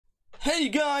Hey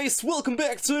guys, welcome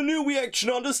back to a new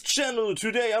reaction on this channel.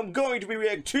 Today I'm going to be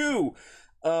react to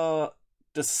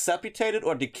Decapitated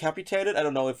or Decapitated. I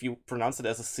don't know if you pronounce it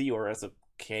as a C or as a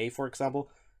K, for example.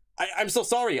 I'm so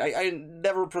sorry, I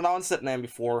never pronounced that name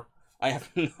before. I have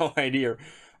no idea.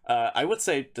 I would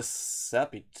say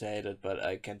Decapitated, but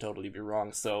I can totally be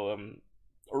wrong, so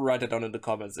write it down in the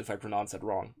comments if I pronounce it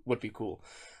wrong. Would be cool.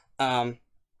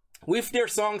 With their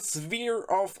song Sphere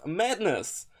of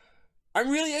Madness. I'm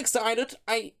really excited.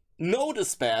 I know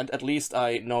this band, at least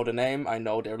I know the name, I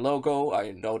know their logo,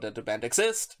 I know that the band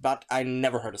exists, but I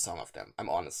never heard a song of them, I'm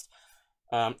honest.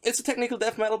 It's a technical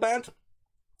death metal band.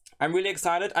 I'm really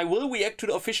excited. I will react to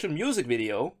the official music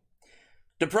video.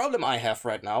 The problem I have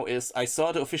right now is I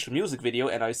saw the official music video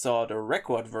and I saw the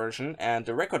record version, and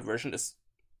the record version is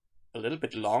a little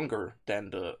bit longer than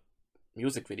the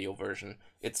music video version.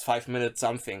 It's 5 minutes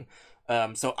something.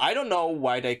 So I don't know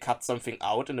why they cut something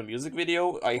out in the music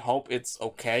video. I hope it's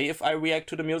okay if I react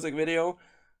to the music video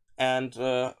and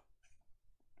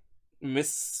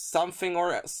miss something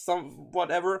or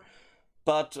whatever.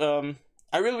 But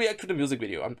I will react to the music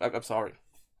video. I'm sorry.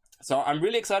 So I'm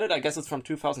really excited. I guess it's from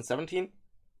 2017.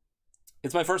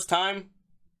 It's my first time.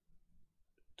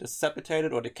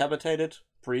 Decapitated or Decapitated.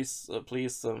 Please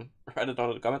write it down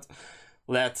in the comments.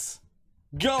 Let's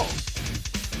go!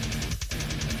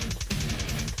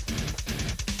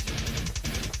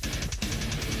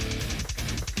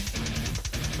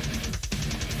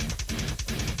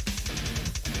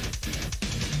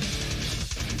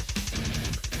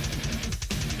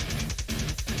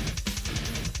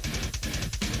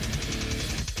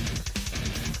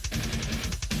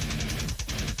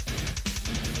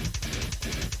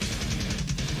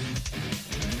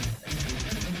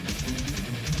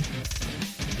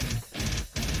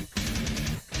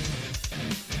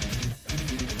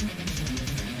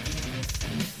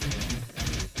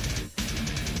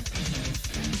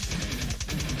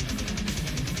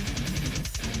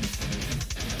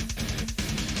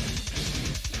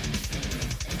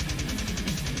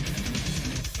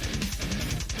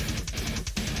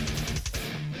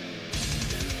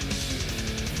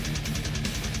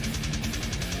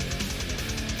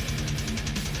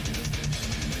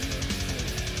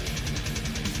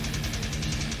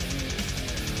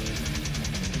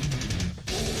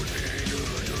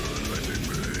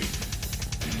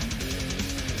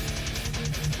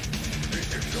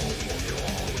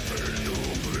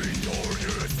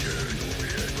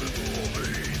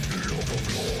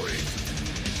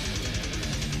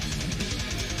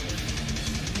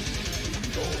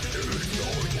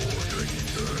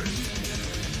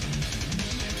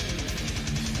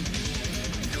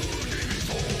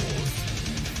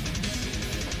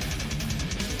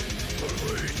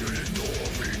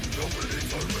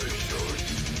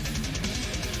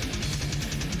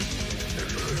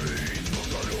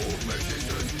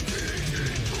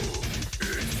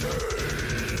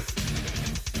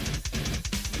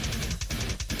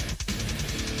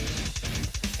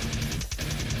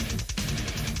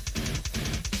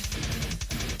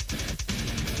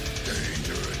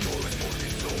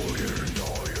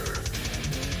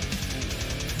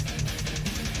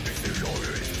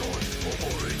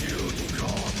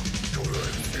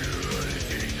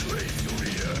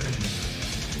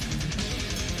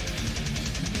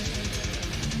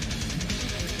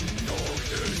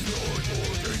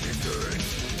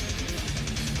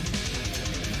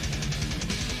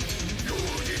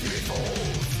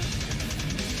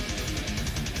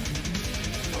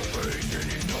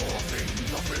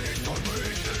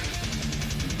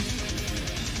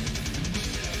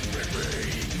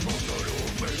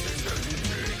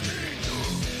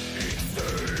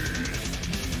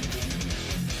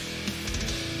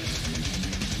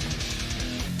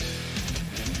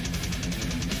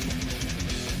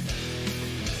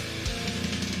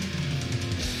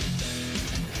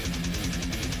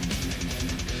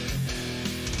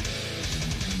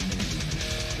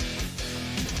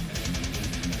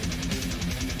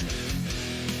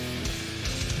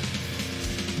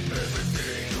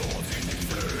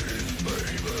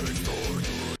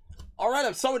 Alright,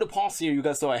 I'm sorry to pause here, you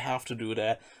guys know I have to do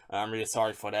that. I'm really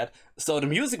sorry for that. So the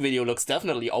music video looks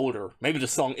definitely older. Maybe the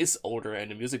song is older and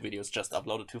the music video is just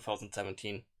uploaded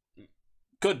 2017.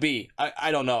 Could be.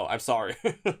 I don't know. I'm sorry.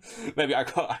 Maybe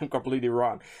I'm completely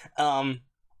wrong.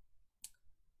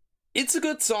 It's a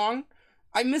good song.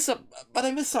 But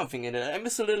I miss something in it. I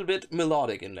miss a little bit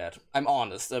melodic in that. I'm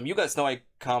honest. You guys know I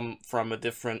come from a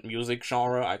different music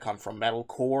genre. I come from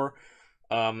metalcore.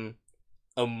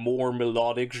 A more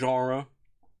melodic genre.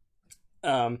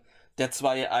 That's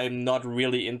why I'm not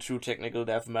really into technical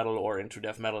death metal or into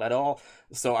death metal at all.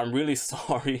 So I'm really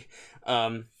sorry.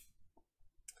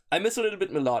 I miss a little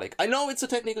bit melodic. I know it's a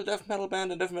technical death metal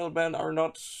band, and death metal band are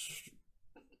not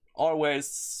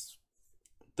always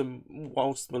the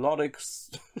most melodic,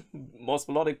 most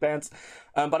melodic bands.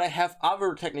 But I have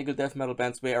other technical death metal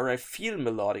bands where I feel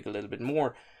melodic a little bit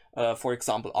more. For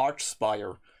example,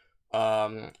 Archspire.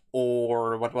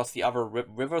 Or what was the other?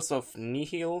 Rivers of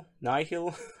Nihil?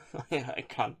 Nihil? I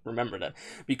can't remember that.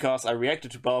 Because I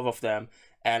reacted to both of them.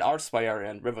 And Archspire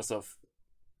and Rivers of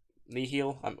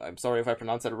Nihil. I'm sorry if I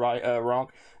pronounced that wrong.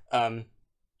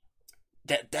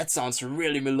 That sounds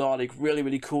really melodic,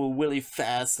 really cool, really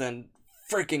fast, and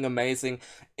freaking amazing.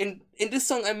 In this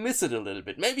song, I miss it a little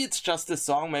bit. Maybe it's just this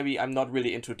song. Maybe I'm not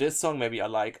really into this song. Maybe I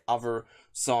like other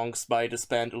songs by this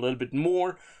band a little bit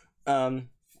more.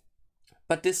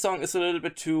 But this song is a little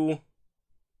bit too...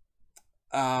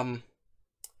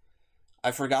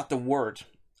 I forgot the word.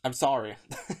 I'm sorry.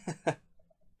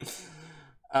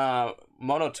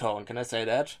 Monotone, can I say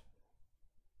that?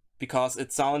 Because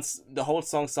it sounds... The whole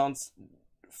song sounds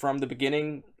from the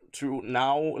beginning to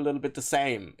now a little bit the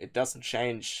same. It doesn't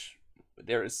change.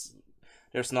 There's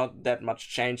not that much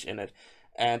change in it.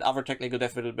 And other technical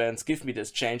death metal bands give me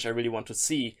this change I really want to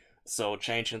see. So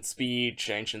change in speed,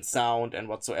 change in sound, and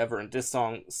whatsoever. And this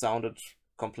song sounded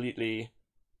completely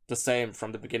the same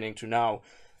from the beginning to now.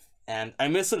 And I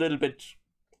miss a little bit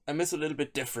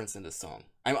difference in this song.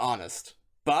 I'm honest.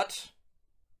 But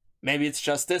maybe it's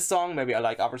just this song. Maybe I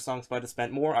like other songs by this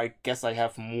band more. I guess I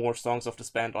have more songs of this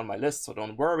band on my list, so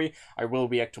don't worry. I will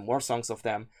react to more songs of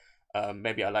them.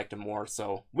 Maybe I like them more.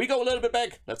 So we go a little bit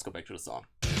back. Let's go back to the song.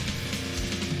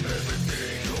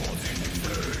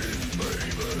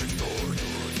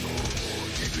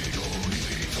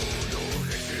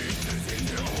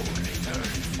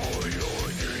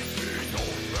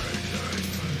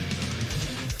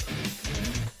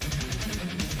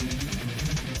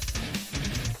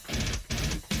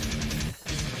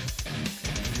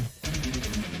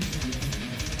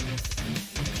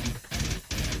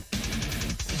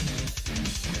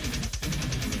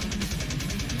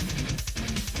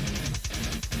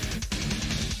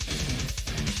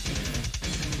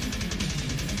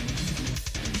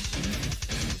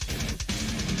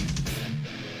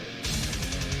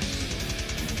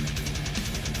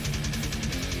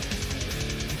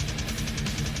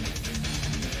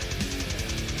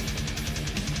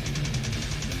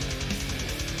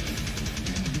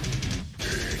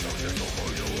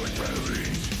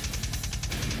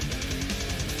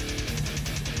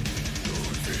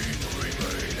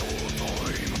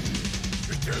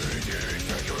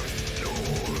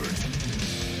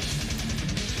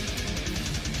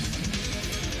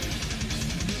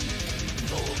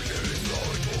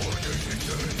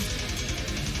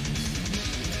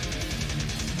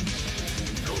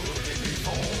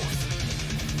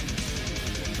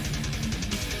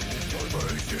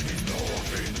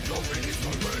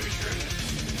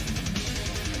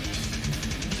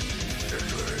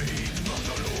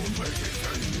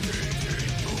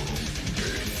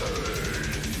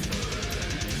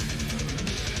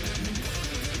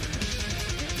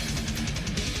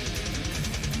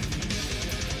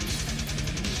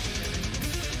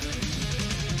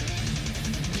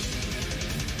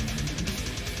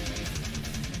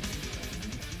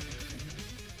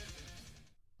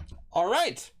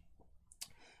 Alright.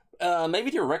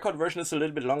 Maybe the record version is a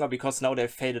little bit longer because now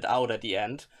they've faded out at the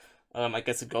end. I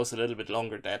guess it goes a little bit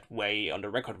longer that way on the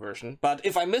record version. But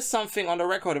if I missed something on the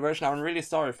record version, I'm really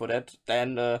sorry for that.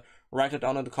 Then write it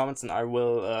down in the comments and I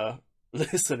will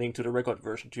listening to the record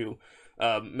version too.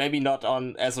 Maybe not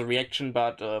on as a reaction,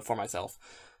 but for myself.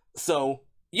 So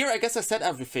here I guess I said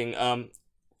everything.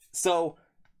 So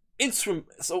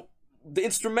the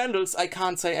instrumentals, I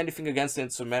can't say anything against the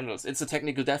instrumentals. It's a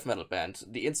technical death metal band.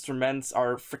 The instruments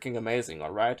are freaking amazing,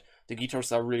 alright? The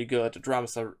guitars are really good, the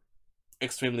drums are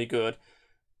extremely good,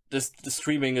 the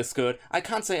screaming is good. I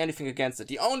can't say anything against it.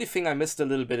 The only thing I missed a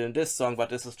little bit in this song, but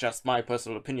this is just my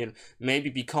personal opinion, maybe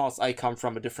because I come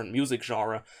from a different music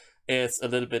genre, is a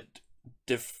little bit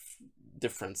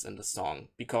difference in the song.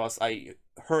 Because I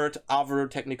heard other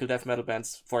technical death metal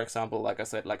bands, for example, like I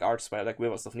said, like Archspire, like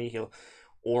Rivers of Nihil,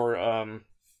 or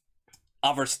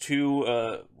others too.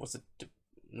 Was it?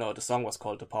 No, the song was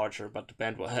called Departure, but the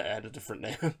band had a different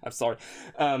name. I'm sorry.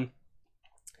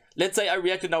 Let's say I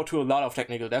reacted now to a lot of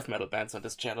technical death metal bands on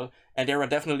this channel, and there are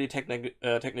definitely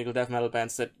technical death metal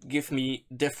bands that give me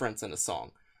difference in a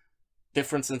song,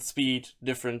 difference in speed,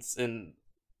 difference in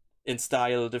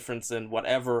style, difference in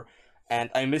whatever, And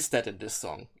I missed that in this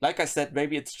song. Like I said,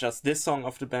 maybe it's just this song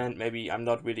of the band. Maybe I'm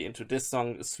not really into this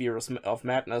song, Sphere of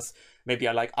Madness. Maybe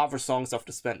I like other songs of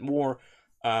this band more.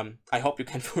 I hope you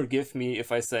can forgive me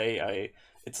if I say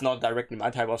it's not directly my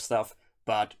type of stuff.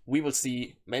 But we will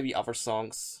see. Maybe other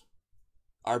songs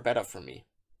are better for me.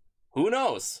 Who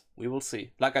knows? We will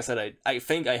see. Like I said, I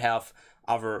think I have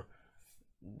other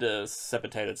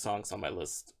Decapitated songs on my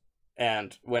list.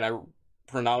 And when I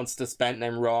pronounce this band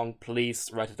name wrong, please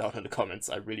write it down in the comments.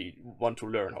 I really want to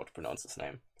learn how to pronounce this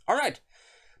name. Alright,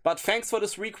 but thanks for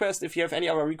this request. If you have any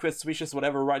other requests, wishes,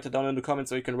 whatever, write it down in the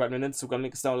comments, or you can write me an Instagram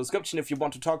link down in the description if you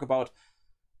want to talk about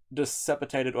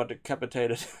Decapitated or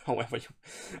Decapitated, however you...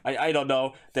 I don't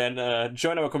know. Then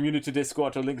join our community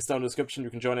Discord, the link is down in the description. You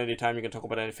can join anytime, you can talk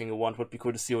about anything you want. Would be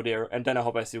cool to see you there. And then I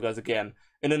hope I see you guys again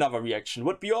in another reaction.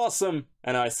 Would be awesome.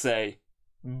 And I say,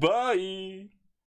 bye!